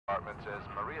Says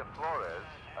Maria Flores,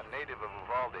 a native of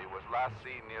Uvalde, was last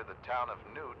seen near the town of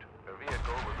Newt. Her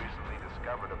vehicle was recently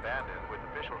discovered abandoned, with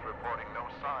officials reporting no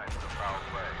signs of foul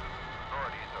play.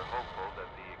 Authorities are hopeful that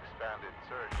the expanded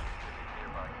search in the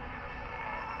nearby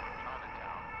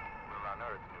Chinatown will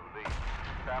unearth new leads.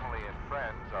 Family and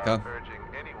friends are urging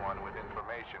anyone with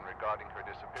information regarding her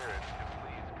disappearance to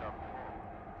please come forward.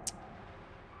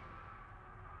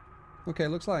 Okay,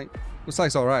 looks like it's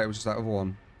alright. It was just that other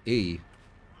one. E.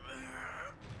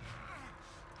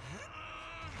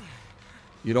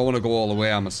 You don't want to go all the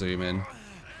way, I'm assuming.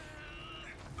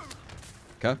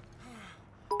 Okay.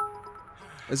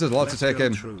 This is a lot to take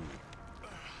in.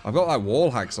 I've got like wall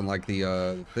hacks on like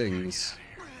the things.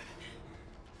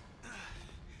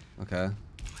 Okay. I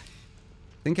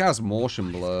think it has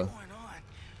motion blur.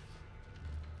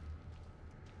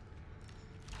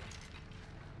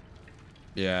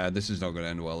 Yeah, this is not going to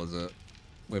end well, is it?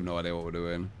 We have no idea what we're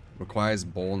doing. Requires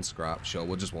bone scrap. Sure,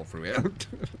 we'll just walk through it.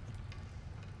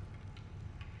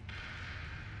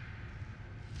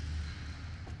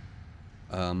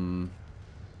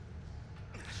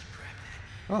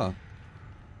 Oh.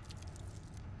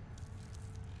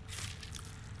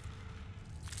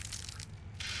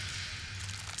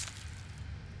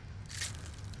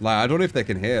 Like, I don't know if they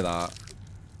can hear that.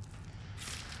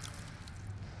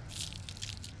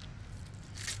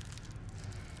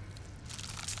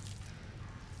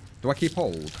 Do I keep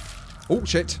hold? Oh,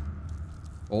 shit.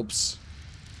 Oops.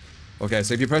 Okay,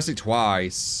 so if you press it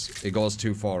twice, it goes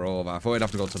too far over. I thought I'd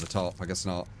have to go to the top. I guess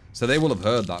not. So they will have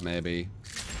heard that, maybe.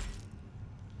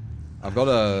 I've got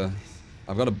a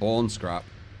bone scrap.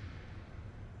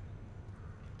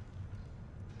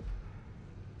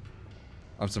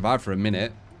 I've survived for a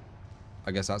minute.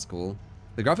 I guess that's cool.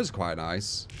 The graphics are quite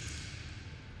nice.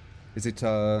 Is it,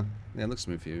 yeah, it looks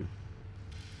smooth for you.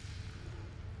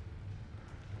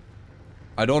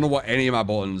 I don't know what any of my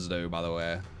buttons do, by the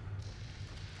way.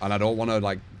 And I don't want to,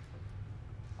 like...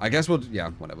 I guess we'll...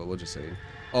 Yeah, whatever. We'll just see.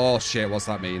 Oh, shit. What's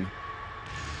that mean?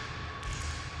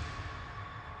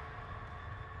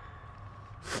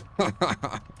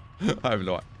 I have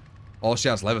no idea. Oh, she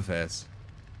has Leatherface.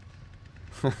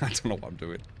 I don't know what I'm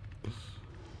doing.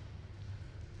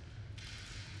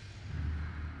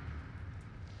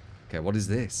 Okay, what is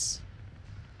this?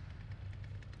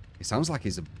 It sounds like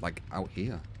he's, like, out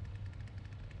here.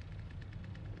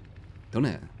 Doesn't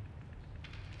it?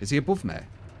 Is he above me?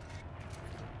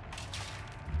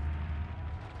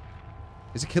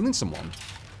 Is he killing someone?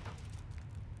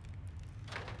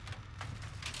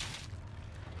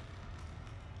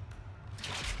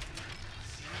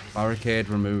 Barricade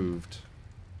removed.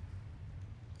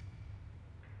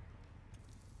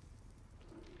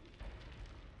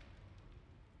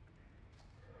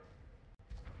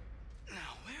 Now,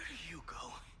 where do you go?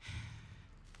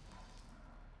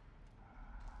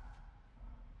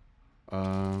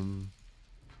 I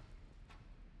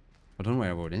don't know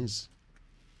where everyone is.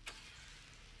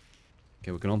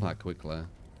 Okay, we can open that quickly.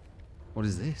 What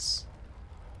is this?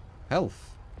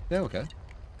 Health. Yeah, okay.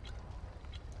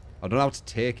 I don't know how to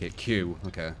take it. Q.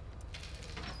 Okay.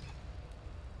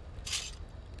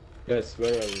 Yes,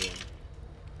 where are you?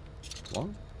 What?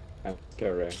 I'm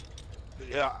scary.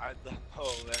 Yeah, I don't know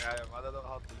where I am. I don't know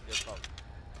how to get out.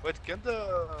 Wait, can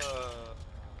the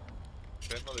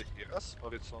family hear us,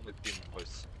 or it's only team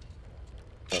voice?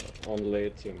 Only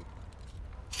team.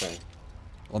 Okay.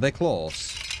 Are they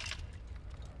close?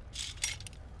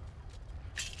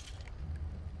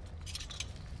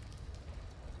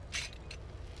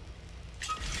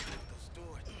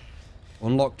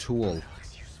 Unlock tool.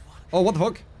 Oh, what the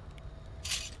fuck?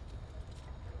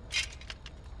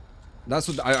 That's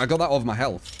what I got that off my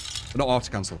health. Not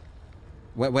auto cancel.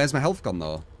 Where's my health gone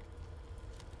though?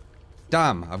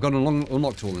 Damn, I've got an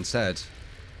unlock tool instead.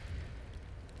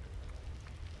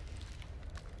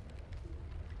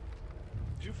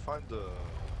 Did you find the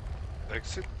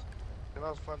exit? Can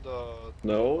I find the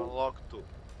No. unlock tool?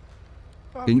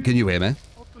 Can you hear me?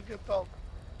 How to get out?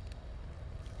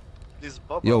 This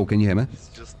bubble. Yo, can you hear me? It's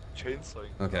just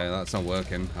chainsawing. Okay, that's not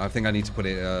working. I think I need to put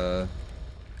it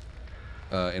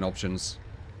in options.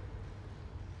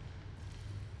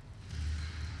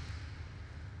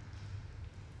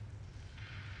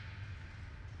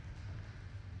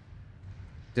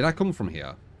 Did I come from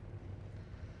here?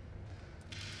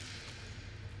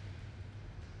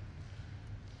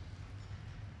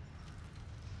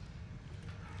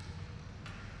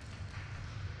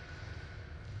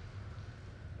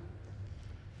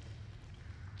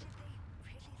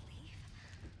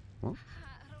 What? I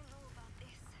don't know about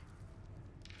this.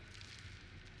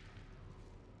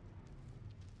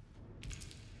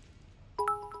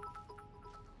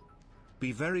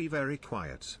 be very, very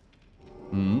quiet.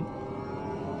 Hmm?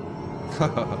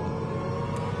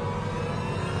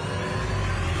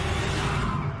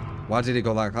 Why did it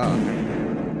go like that?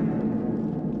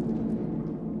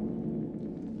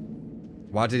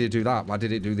 Why did it do that? Why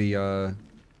did it do the,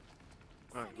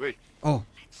 Wait. Oh,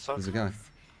 Sun. there's a guy.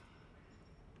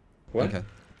 What? Okay.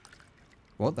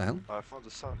 What the hell? I found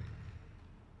the sun.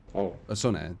 Oh. A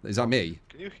sunny? Is that me?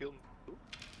 Can you heal me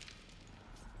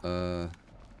too?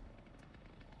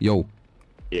 Yo.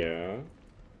 Yeah.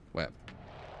 Wait.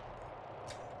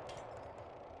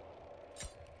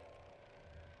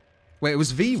 Wait, it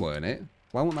was V, weren't it?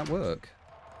 Why won't that work?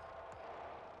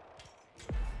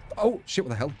 Oh, shit, what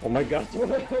the hell? Oh my god. What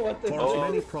the For fuck? as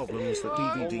many problems that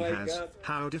DVD Oh my has, God.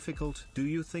 how difficult do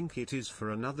you think it is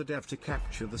for another dev to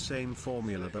capture the same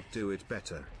formula but do it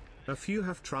better? A few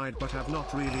have tried but have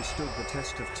not really stood the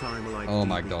test of time like Oh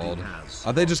my DVD god. has.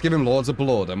 Have they just given him loads of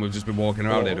blood and we've just been walking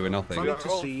around here doing nothing? Funny to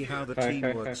see how the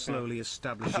teamwork slowly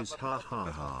establishes ha ha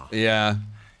ha. Yeah.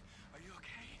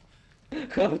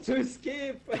 How to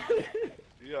escape?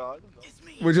 Yeah, I don't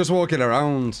know. We're just walking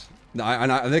around.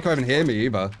 I they can't even hear me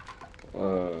either.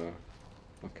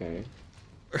 Okay.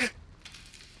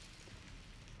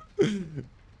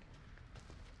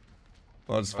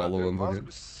 I'll just follow There him. must fucking-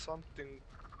 be something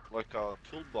like a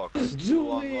toolbox. to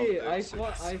Julie! unlock the I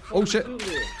exits. found Oh, shit.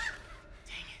 Julie.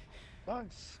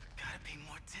 Nice. Gotta pay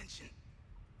more attention.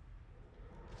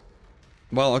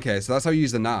 Well, okay, so that's how you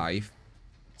use the knife.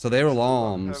 So they're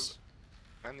alarms.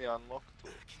 Any unlocked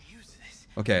tool. I can use this.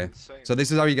 Okay, Insane. so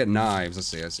this is how you get knives. I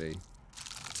see, I see.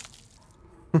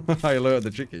 I lured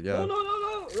the chicken, yeah. No, no,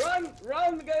 no, no! Run!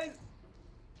 Run, guys!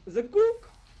 The cook!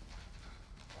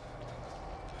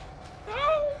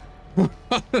 No!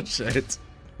 Shit.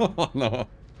 Oh no.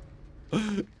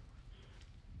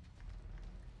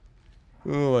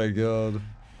 Oh my god.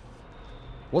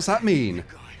 What's that mean?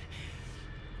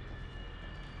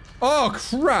 Oh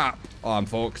crap! Oh, I'm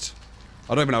fucked.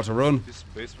 I don't even know how to run. This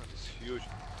basement is huge.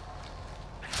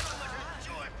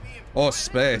 Oh,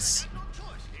 space.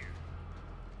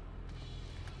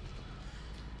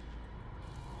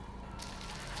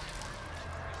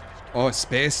 Oh, it's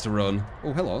space to run.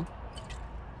 Oh, hello.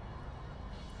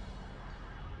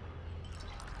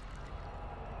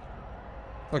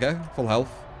 Okay, full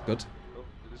health. Good. Oh,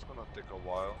 it is gonna take a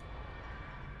while.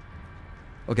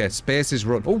 Okay, space is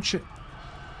run. Oh, shit.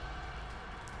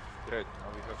 Great, now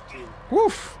we have two.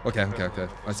 Woof. Okay, okay, okay.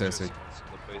 I see, I see. chests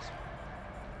in the basement.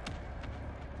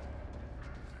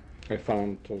 I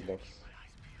found toolbox.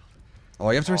 Oh,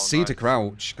 you have to Oh, press C to nice.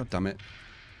 crouch. God damn it.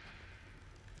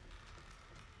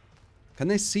 Can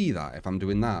they see that if I'm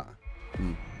doing that?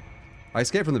 Hmm. I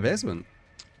escaped from the basement.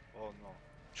 Oh no.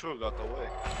 Sure got away.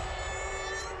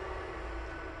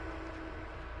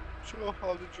 Sure,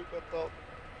 how did you get out?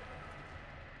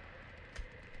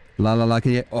 La la la,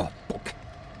 can you... Oh, fuck.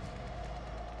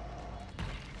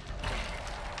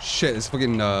 Shit, this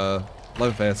fucking,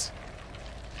 Leatherface.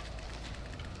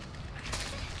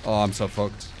 Oh, I'm so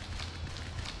fucked.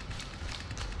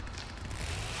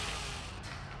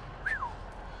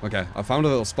 Okay, I found a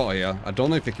little spot here. I don't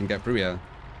know if it can get through here.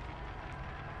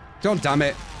 God damn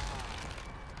it.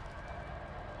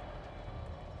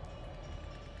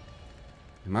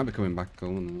 He might be coming back. Oh,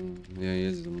 no. Yeah, he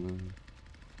is.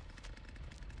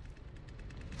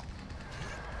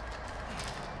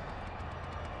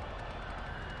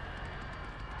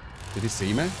 Did he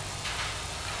see me?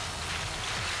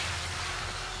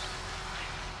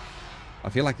 I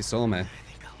feel like he saw me. I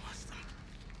think I lost them.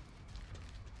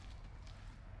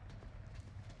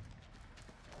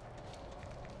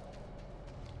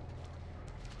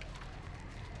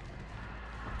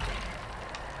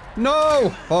 No!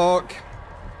 Fuck!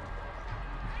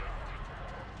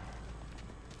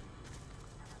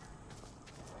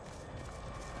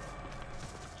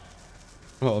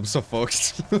 Oh, I'm so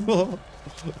fucked.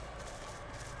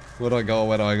 Where do I go?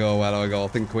 Where do I go? Where do I go?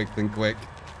 Think quick, think quick.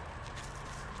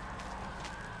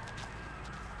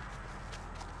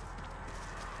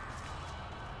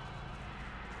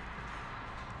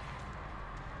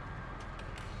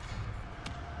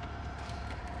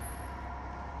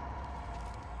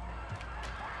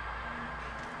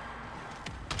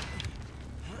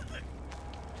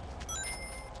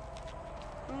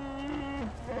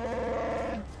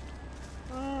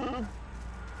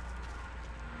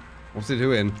 What's he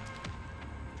doing?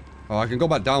 Oh, I can go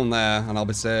back down there and I'll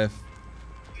be safe.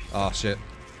 Oh, shit.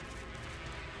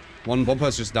 One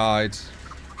person just died.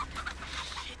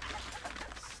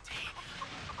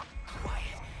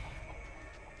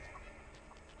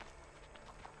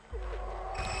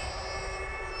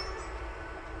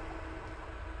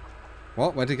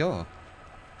 What? Where'd he go?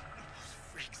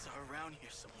 around here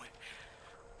somewhere.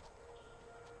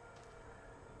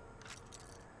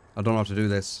 I don't know how to do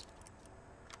this.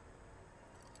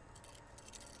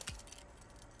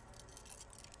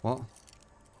 What?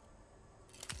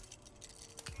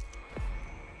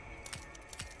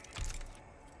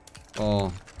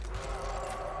 Oh.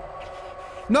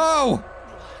 No!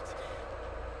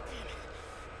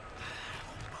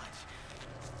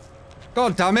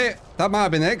 God damn it! That might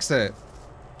have been the exit.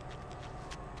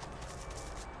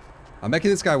 I'm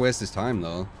making this guy waste his time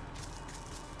though.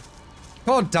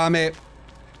 God damn it!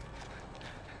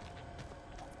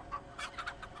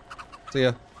 See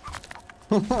ya.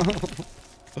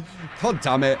 God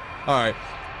damn it. Alright.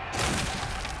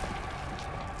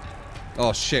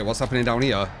 Oh shit, what's happening down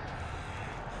here?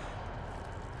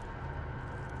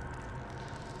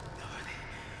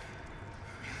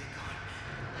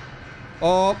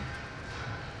 Oh.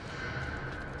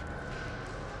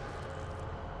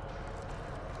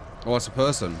 Oh, it's a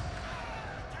person.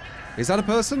 Is that a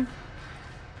person?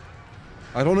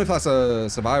 I don't know if that's a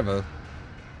survivor.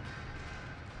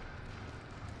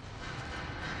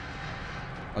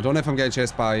 I don't know if I'm getting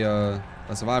chased by a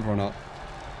survivor or not.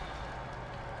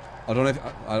 I don't know if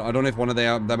I don't know if one of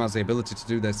them has the ability to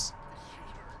do this.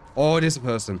 Oh, it is a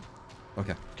person.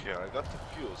 Okay. Okay, I got the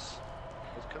fuse.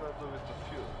 What can I do with the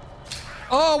fuse?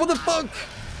 Oh, what the fuck?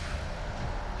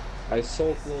 I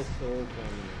so close to it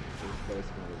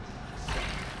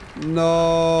and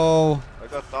No. I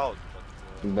got out,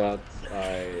 but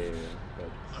I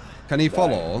Can he died.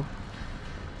 follow?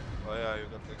 oh yeah, you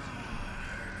got it.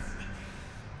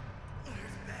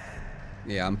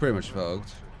 Yeah, I'm pretty much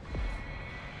fucked.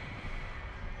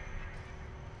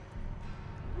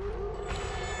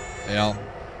 Yeah.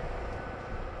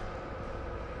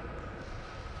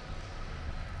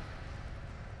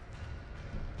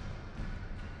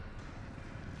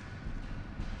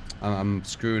 I'm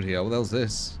screwed here. What the hell's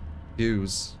this?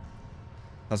 Fuse.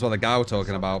 That's what the guy was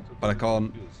talking about, but I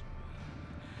can't. Fuse.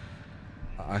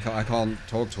 I can't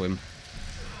talk to him.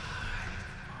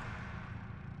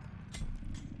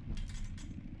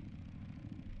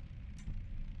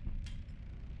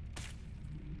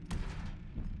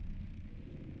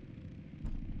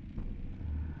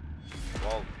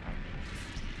 Wow.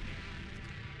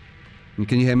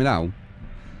 Can you hear me now?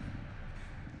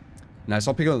 No,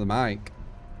 stop picking up the mic.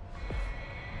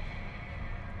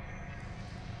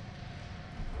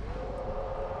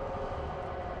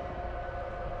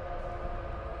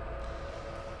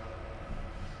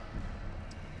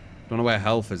 Don't know where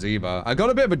health is either. I got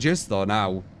a bit of a gist though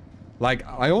now. Like,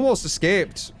 I almost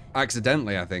escaped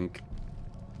accidentally, I think.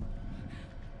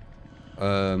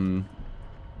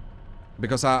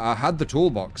 Because I had the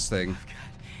toolbox thing. I've got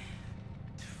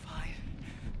to find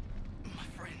my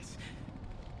friends.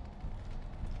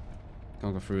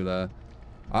 Can't go through there.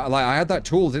 I had that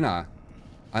tool, didn't I?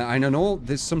 I know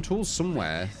there's some tools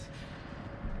somewhere.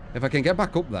 If I can get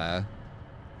back up there.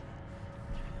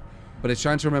 But it's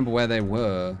trying to remember where they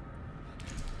were.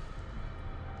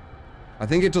 I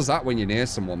think it does that when you're near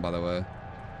someone, by the way.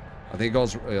 I think it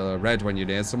goes red when you're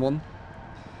near someone.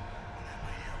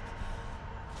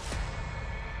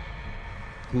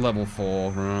 Level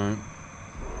 4, right.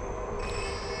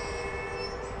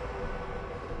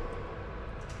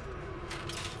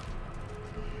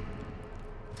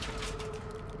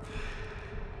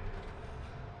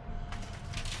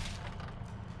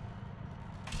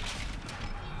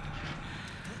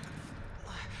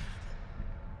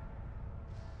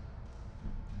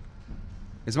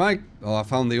 Is my... Oh, I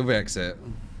found the other exit.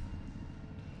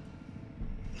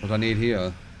 What do I need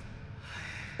here?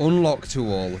 Unlock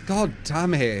tool. God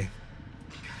damn it.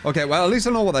 Okay, well, at least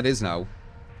I know what that is now.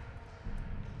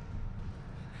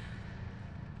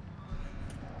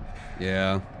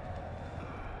 Yeah.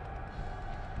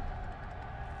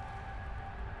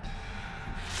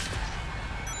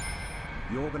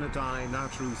 You're gonna die now,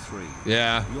 True 3.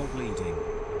 Yeah. You're bleeding.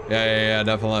 Yeah,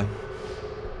 definitely.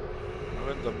 I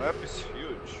mean, the map is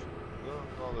huge. I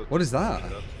don't know that What is that?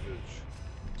 it's huge.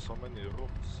 So many rooms.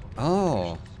 So many Oh.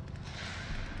 locations.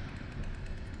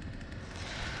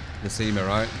 You see me,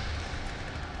 right?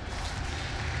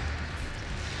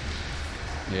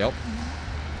 Yep.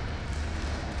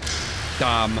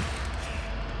 Damn.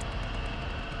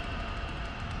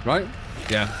 Right?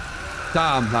 Yeah.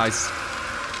 Damn, nice.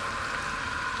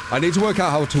 I need to work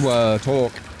out how to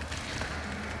talk.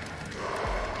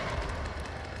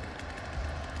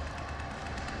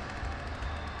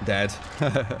 Dead.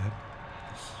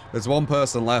 There's one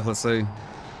person left, let's see.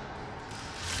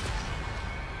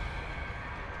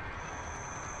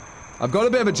 I've got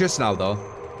a bit of a gist now, though.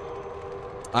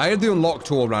 I had the unlock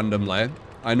tool randomly.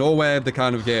 I know where the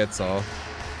kind of gates are.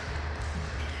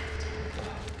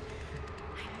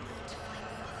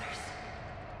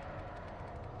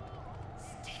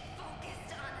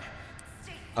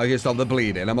 I can stop the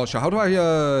bleeding. I'm not sure. How do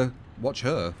I watch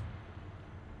her?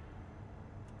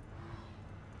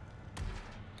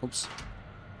 Oops.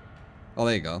 Oh,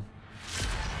 there you go.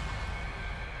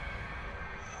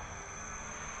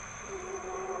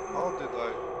 How did I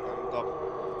end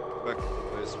up back in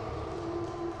the basement?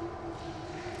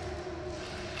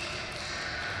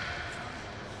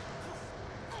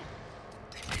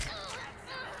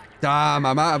 Damn,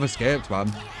 I might have escaped,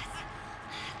 man.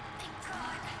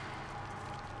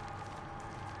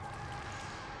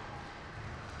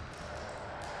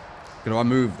 Do I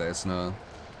move this? No.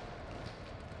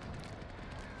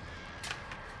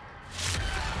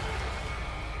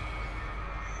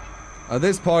 At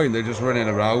this point, they're just running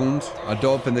around. I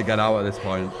don't think they get out at this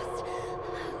point.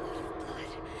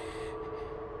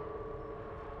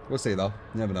 We'll see, though.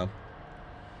 You never know.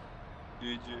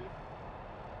 GG.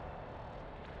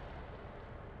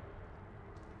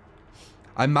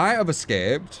 I might have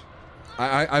escaped.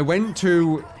 I went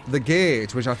to the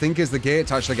gate, which I think is the gate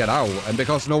to actually get out, and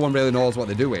because no one really knows what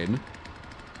they're doing.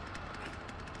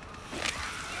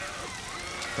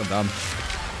 Oh, damn.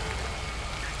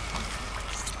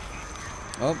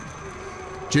 Oh.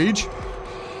 Jeej.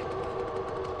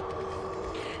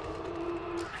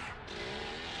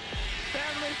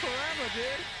 Family forever,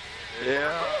 dude.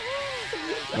 Yeah.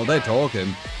 Well, they're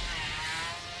talking.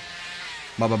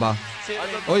 Ba ba ba.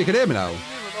 I Oh, you can hear me now. don't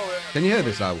even know where. Can you hear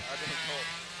this now? I don't know.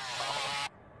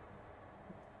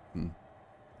 Hmm.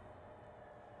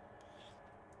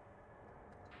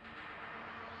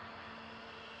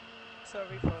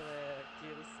 Sorry for the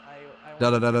kills. I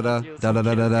Da da da da da want to da da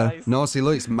da da kill da. guys. No, see,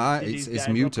 look, it's These it's guys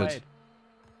were muted. quiet.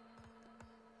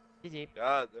 GG.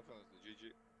 Yeah, definitely.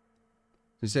 GG.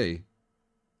 You see?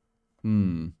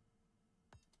 Hmm.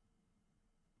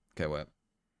 Okay, wait.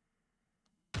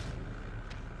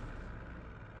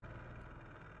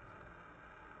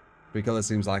 $3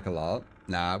 seems like a lot.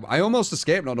 Nah, I almost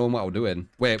escaped not knowing what I was doing.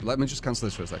 Wait, let me just cancel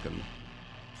this for a second.